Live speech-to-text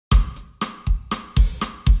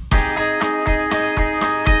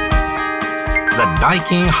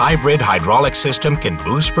Daikin hybrid hydraulic system can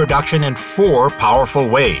boost production in 4 powerful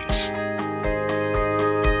ways.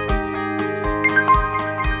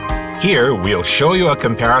 Here, we'll show you a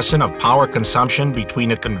comparison of power consumption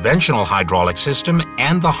between a conventional hydraulic system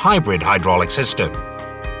and the hybrid hydraulic system.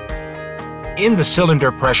 In the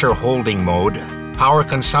cylinder pressure holding mode, power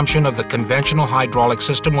consumption of the conventional hydraulic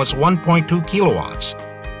system was 1.2 kilowatts,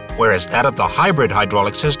 whereas that of the hybrid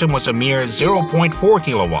hydraulic system was a mere 0.4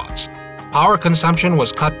 kilowatts. Power consumption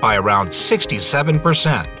was cut by around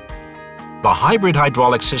 67%. The hybrid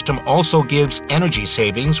hydraulic system also gives energy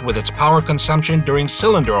savings with its power consumption during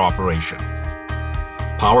cylinder operation.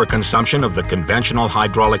 Power consumption of the conventional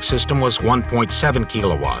hydraulic system was 1.7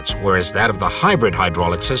 kilowatts, whereas that of the hybrid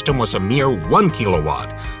hydraulic system was a mere 1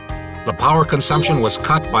 kilowatt. The power consumption was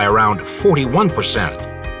cut by around 41%.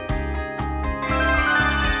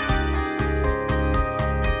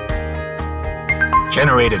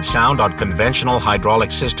 Generated sound on conventional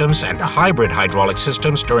hydraulic systems and hybrid hydraulic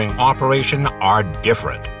systems during operation are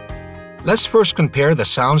different. Let's first compare the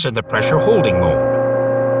sounds in the pressure holding mode.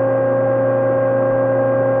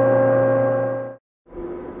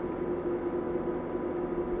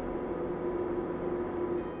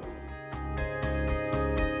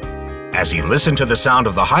 As you listen to the sound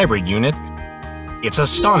of the hybrid unit, it's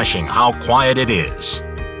astonishing how quiet it is.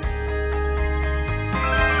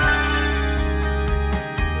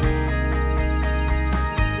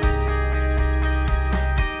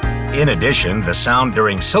 In addition, the sound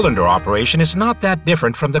during cylinder operation is not that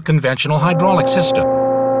different from the conventional hydraulic system.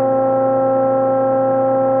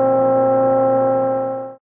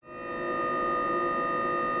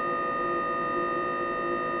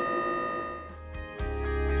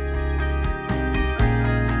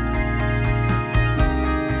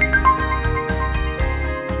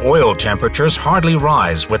 Oil temperatures hardly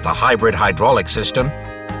rise with the hybrid hydraulic system.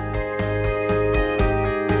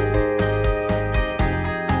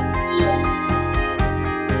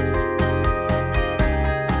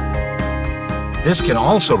 This can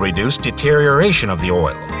also reduce deterioration of the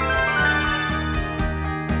oil.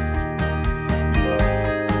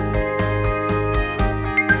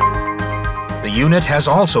 The unit has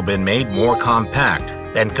also been made more compact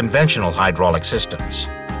than conventional hydraulic systems.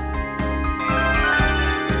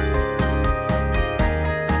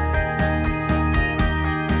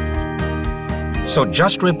 So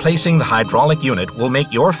just replacing the hydraulic unit will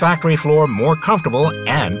make your factory floor more comfortable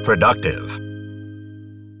and productive.